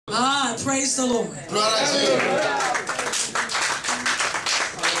Praise the Lord. Gloire à Dieu.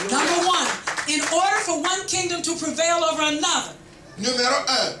 Number one, in order for one kingdom to prevail over another, Numéro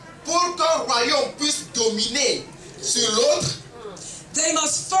 1. Pour qu'un royaume puisse dominer sur l'autre, they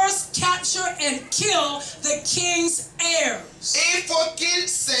must first capture and kill the king's heirs. il faut qu'il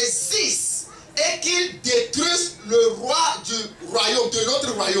saisisse et qu'il détruise le roi du royaume, de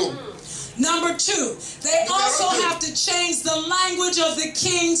l'autre royaume. Number two, they also have to change the language of the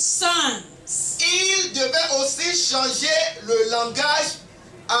king's sons. Il devait aussi changer le langage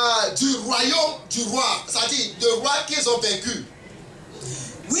du royaume du roi, c'est-à-dire du roi qu'ils ont vaincu.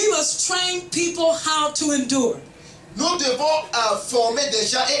 We must train people how to endure. Nous devons former des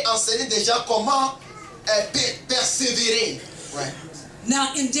gens et enseigner des gens comment persévérer. Ouais.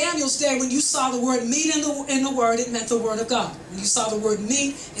 Now, in Daniel's day, when you saw the word meat in the word, it meant the word of God. When you saw the word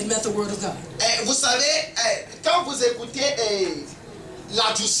meat, it meant the word of God. Vous savez, quand vous écoutez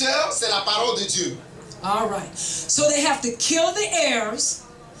la douceur, c'est la parole de Dieu. All right. So they have to kill the heirs.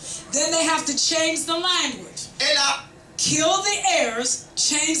 Then they have to change the language. Et là, Kill the heirs,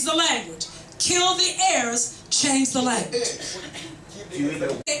 change the language. Kill the heirs, change the language.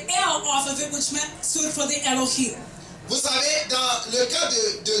 The L off of it, which stood for the Elohim. vous savez, dans le cas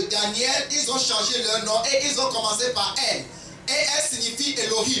de Daniel, ils ont changé leur nom et ils ont commencé par elle. Et elle signifie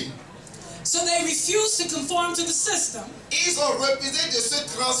Elohim. So they refused to conform to the system. Ils ont refusé de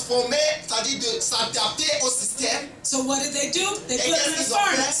se transformer, c'est-à-dire de s'adapter au système. So what did they do? They Et put them in a qu'est-ce qu'ils ont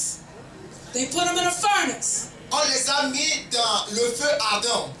fait? furnace. They put them in a furnace. On les a mis dans le feu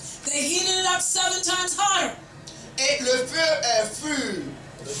ardent. They heated it up 7 times hotter. Et le feu fut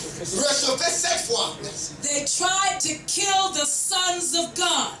réchauffé 7 fois. They tried to kill the sons of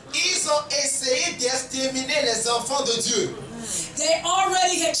God. Ils ont essayé d'exterminer les enfants de Dieu. They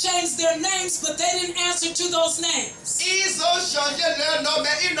already had changed their names, but they didn't answer to those names. Ils ont changé leur nom, mais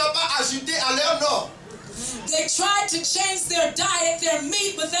ils n'ont pas ajouté à leur nom. They tried to change their diet, their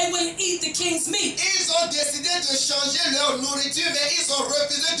meat, but they wouldn't eat the king's meat. Ils ont décidé de changer leur nourriture, mais ils ont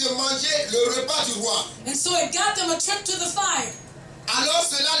refusé de manger le repas du roi. And so it got them a trip to the fire. Alors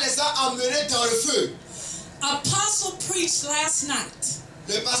cela les a emmenés dans le feu. Apostle preached last night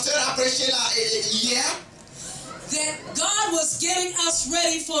Le pasteur a prêché là hier that God was getting us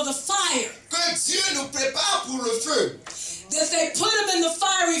ready for the fire. que Dieu nous prépare pour le feu. That they put them in the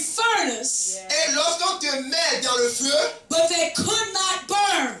fiery furnace, Et lorsqu'on te met dans le feu, but they could not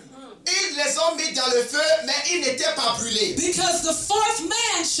burn. ils les ont mis dans le feu, mais ils n'étaient pas brûlés. Because the fourth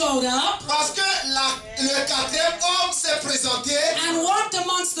man showed up Parce que le quatrième homme s'est présenté and walked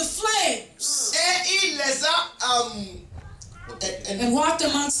amongst the flames. et il les a... And walked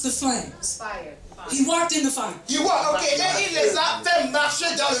amongst the flames. Fire. He walked in the fire. et il les a fait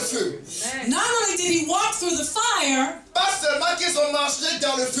marcher dans le feu. Not only did he walk through the fire, Pas seulement qu'ils ont marché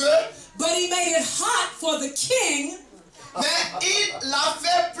dans le feu, but he made it hot for the king mais il l'a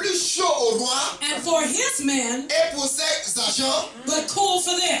fait plus chaud au roi and for his men, et pour ses agents. but cool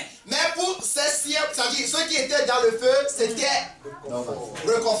for them. Mais pour c'est-à-dire ceux qui étaient dans le feu, c'était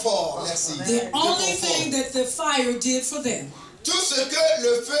réconfort. Merci. The only Réconfort. thing that the fire did for them Tout ce que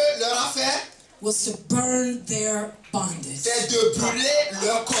le feu leur a fait, was to burn their bondage. c'est de brûler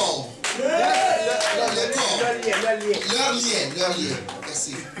leur corps. Le corps. Leur lien.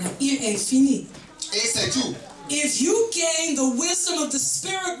 Merci. Now, il est fini. Et c'est tout. If you gain the wisdom of the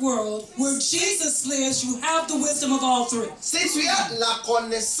spirit world where Jesus lives, you have the wisdom of all three. Si tu as la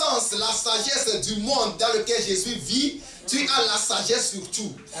connaissance, la sagesse du monde dans lequel Jésus vit, tu as la sagesse sur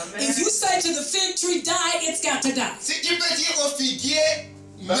tout. If you say to the fig tree, die, it's got to die. Si tu peux dire au figuier,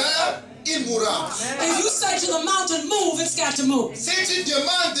 meurs, il mourra. If you say to the mountain, move, it's got to move. Si tu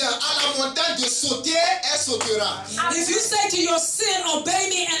demandes à la montagne de sauter, elle sautera. If you say to your sin, obey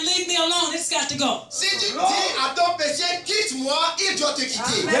me and leave me alone, it's got to go. Si tu dis à ton péché, quitte-moi, il doit te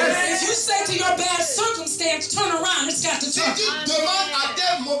quitter. If you say to your bad circumstance, turn around, it's got to Si turn. tu demandes à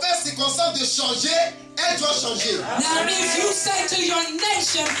tes mauvaises circonstances de changer, elle doit changer. Now, if you say to your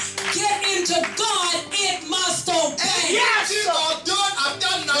nation, get into God, it must obey. Et si tu ordonnes à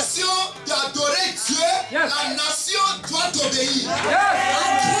ta nation d'adorer Dieu, la nation doit t'obéir.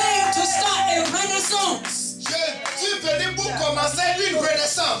 I came to start a renaissance, Je suis venu pour commencer une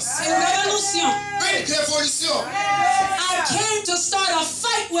renaissance, a revolution. une révolution. I came to start a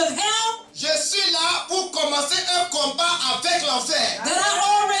fight with hell Je suis là pour commencer un combat avec l'enfer. that I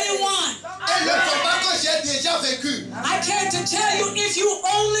already won. Et le combat que j'ai déjà vécu. I came to tell you, if you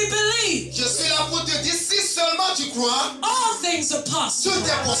only believe, Je suis là pour te dire, si seulement tu crois, all things are possible. tout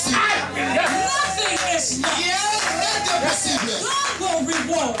est possible. Nothing is not. Rien n'est impossible. God will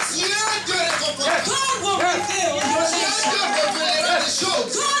reward. Dieu te récompensera. God will reveal your Dieu nation. te révélera des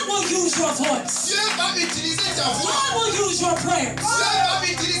choses. God will use your voice. Dieu va utiliser ta voix. God will use your prayers. Dieu va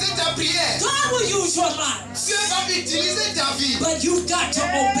utiliser ta prière. God will use your life. Dieu va utiliser ta vie. But you've got to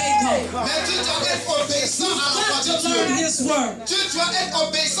obey God. Mais tu dois être obéissant à la You've voix got de to learn Dieu. His word. Tu dois être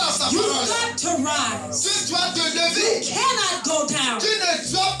obéissant à sa You've parole. got to rise. Tu dois te You lever. cannot go down. Tu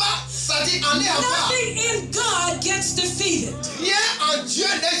ne dois pas, c'est-à-dire aller en bas. Nothing in God gets defeated Rien en Dieu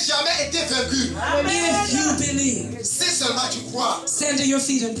n'a jamais été vaincu. if you believe. Si seulement tu crois. Stand to your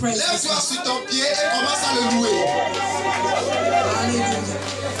feet and praise His Lève-toi name. sur ton pied et commence à le louer.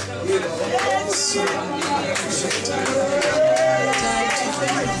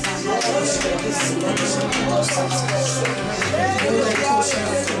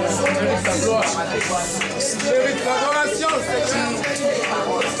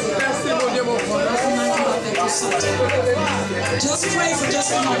 Just pray for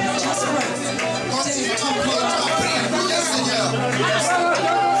just a moment. Just pray. Continue ton prière. Loue le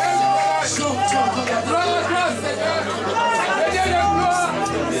Seigneur.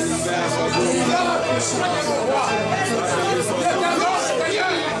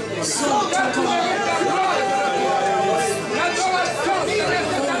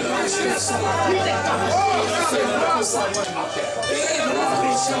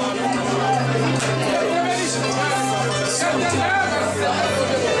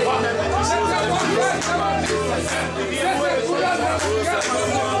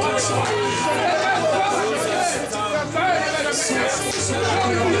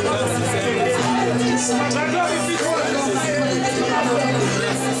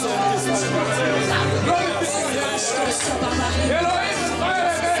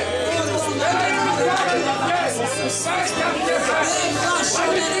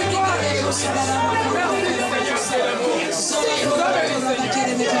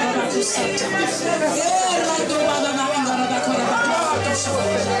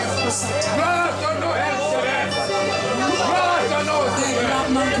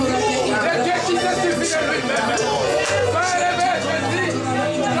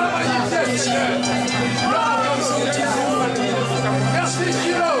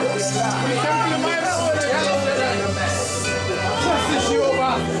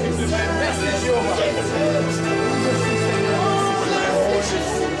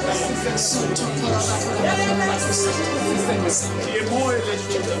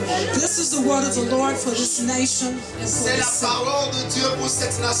 This is the word of the Lord for this nation and for C'est la this city. parole de Dieu pour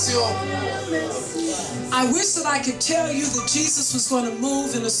cette nation. I wish that I could tell you that Jesus was going to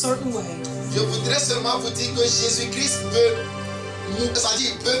move in a certain way. Je voudrais seulement vous dire que Jésus-Christ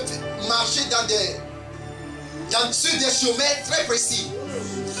c'est-à-dire peut marcher sur des chemins très précis.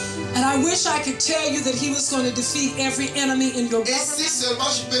 And I wish I could tell you that He was going to defeat every enemy in your Et si government. seulement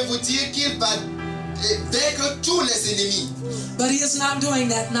je peux vous dire qu'il va vaincre tous les ennemis. But He is not doing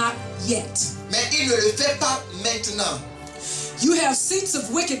that, not yet. Mais il ne le fait pas maintenant. You have seats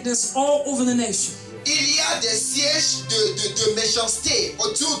of wickedness all over the nation. Il y a des sièges de méchanceté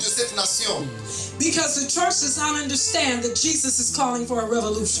autour de cette nation. Because the church does not understand that Jesus is calling for a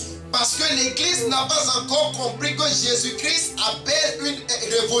revolution. Parce que l'Église n'a pas encore compris que Jésus-Christ appelle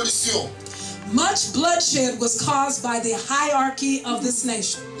une révolution. Much bloodshed was caused by the hierarchy of this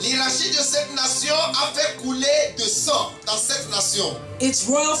nation. L'hierarchie de cette nation a fait couler de sang dans cette nation. Its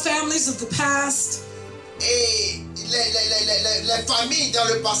royal families of the past Et les familles dans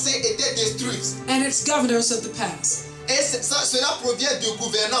le passé étaient détruites. and its governors of the past. Et cela provient de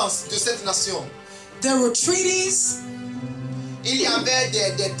gouvernance de cette nation. There were treaties Il y avait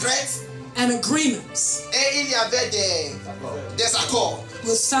des traités and agreements et il y avait des accords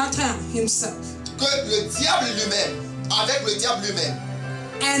with Satan himself. que le diable lui-même, avec le diable lui-même.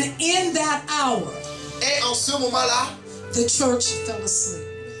 And in that hour, Et en ce moment-là, the church fell asleep.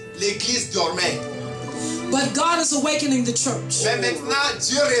 l'Église dormait. But God is awakening the church. Mais maintenant,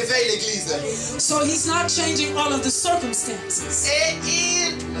 Dieu réveille l'Église. So He's not changing all of the circumstances. Et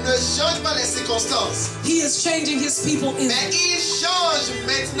il ne change pas les circonstances. He is changing His people in Mais il change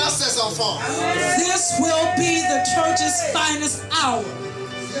maintenant ses enfants. This will be the church's finest hour.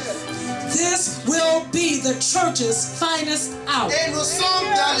 This will be the church's finest hour, Et nous sommes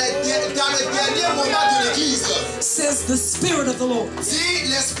dans le dernier moment de l'Église. says the Spirit of the Lord. Dit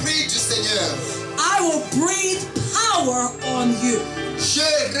l'Esprit du Seigneur. I will breathe power on you, Je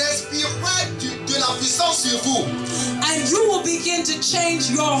respirerai de la puissance sur vous. and you will begin to change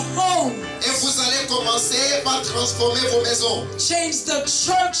your home, Et vous allez commencer par transformer vos maisons. change the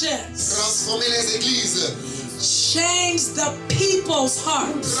churches, Transformer les églises. change the people's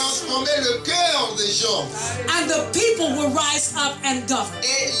hearts, Transformer le cœur des gens. and the people will rise up and govern.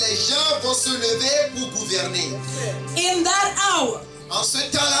 Et les gens vont se lever pour gouverner. In that hour, En ce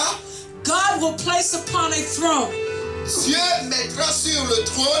temps-là, God will place upon a throne Dieu mettra sur le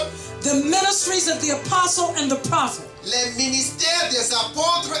trône the ministries of the apostle and the prophet. les ministères des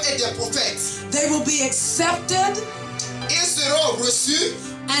apôtres et des prophètes. They will be accepted Ils seront reçus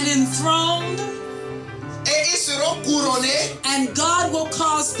and enthroned, et ils seront couronnés. and God will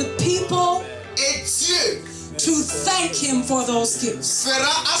cause the people Et Dieu to thank him for those gifts.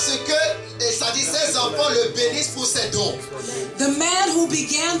 fera à ce que ses enfants le bénissent pour ses dons. The man who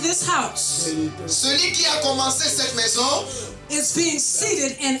began this house Celui qui a commencé cette maison is being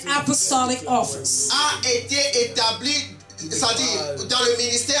seated in apostolic office. a été établi, c'est-à-dire dans le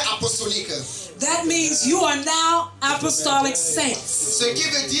ministère apostolique. That means you are now apostolic saints. Ce qui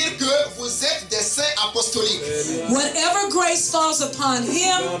veut dire que vous êtes des saints apostoliques. Whatever grace falls upon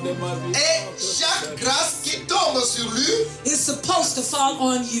him Et chaque grâce qui tombe sur lui is supposed to fall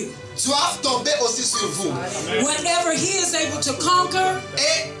on you. doit tomber aussi sur vous. Whatever he is able to conquer,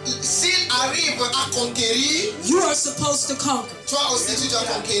 Et s'il arrive à conquérir, you are supposed to conquer. toi aussi tu dois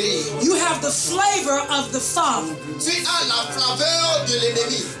conquérir. You have the flavor of the Father, Tu as la faveur de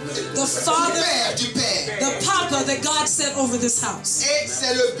l'ennemi, the Father, du Père. the Papa that God set over this house. Et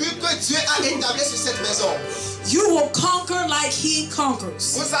c'est le but que Dieu a établi sur cette maison. You will conquer like he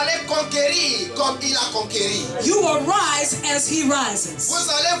conquers. Vous allez conquérir comme il a conquéri. You will rise as he rises. Vous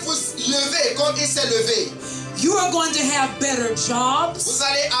allez vous lever comme il s'est levé. You are going to have better jobs, Vous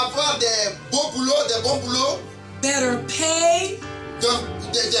allez avoir des beaux boulots, des bons boulots, better pay,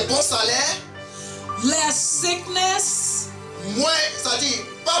 des bons salaires, less sickness, moins, c'est-à-dire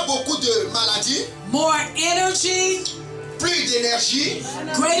pas beaucoup de maladies, more energy, plus d'énergie,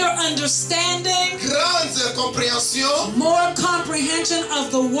 greater understanding, grande compréhension more comprehension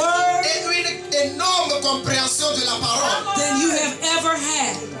of the word et une énorme compréhension de la parole than you have ever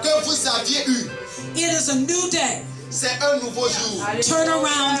had. que vous aviez eue. It is a new day. C'est un nouveau jour. Turn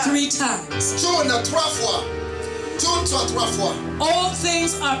around 3 times. Tourne 3 fois. Tourne-toi 3 fois. All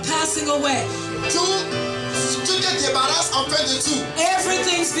things are passing away. Tu te débarrasses enfin de tout.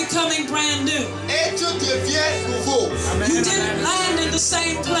 Everything's becoming brand new. Et tu deviens nouveau. You didn't land in the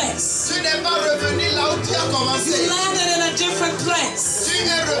same place. Tu n'es pas revenu là où tu as You commencé. landed in a different place. Tu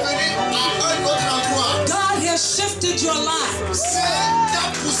es revenu à un autre endroit. God has shifted your lives. Dieu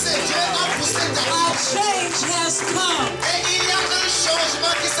t'a poussé. Dieu a poussé ta A vie. change has come. Et il y a un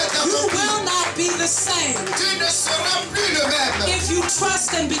changement qui s'est You accompli. will not be the same Tu ne seras plus le même. if you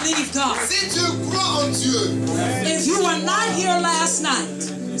trust and believe God. Si tu crois en Dieu. If you were not here last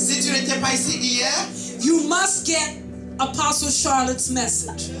night, Si tu n'étais pas ici hier, you must get Apostle Charlotte's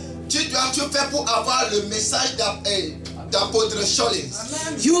message. tu dois tout faire pour avoir le message d'apôtre Charles.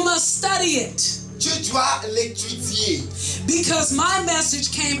 You must study it Tu dois l'étudier. because my message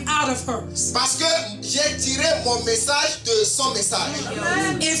came out of hers. Parce que j'ai tiré mon message de son message.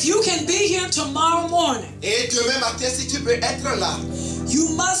 If you can be here tomorrow morning, Et demain matin, si tu peux être là, you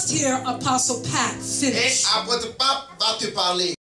must hear Apostle Pat et finish. apôtre Pape va te parler.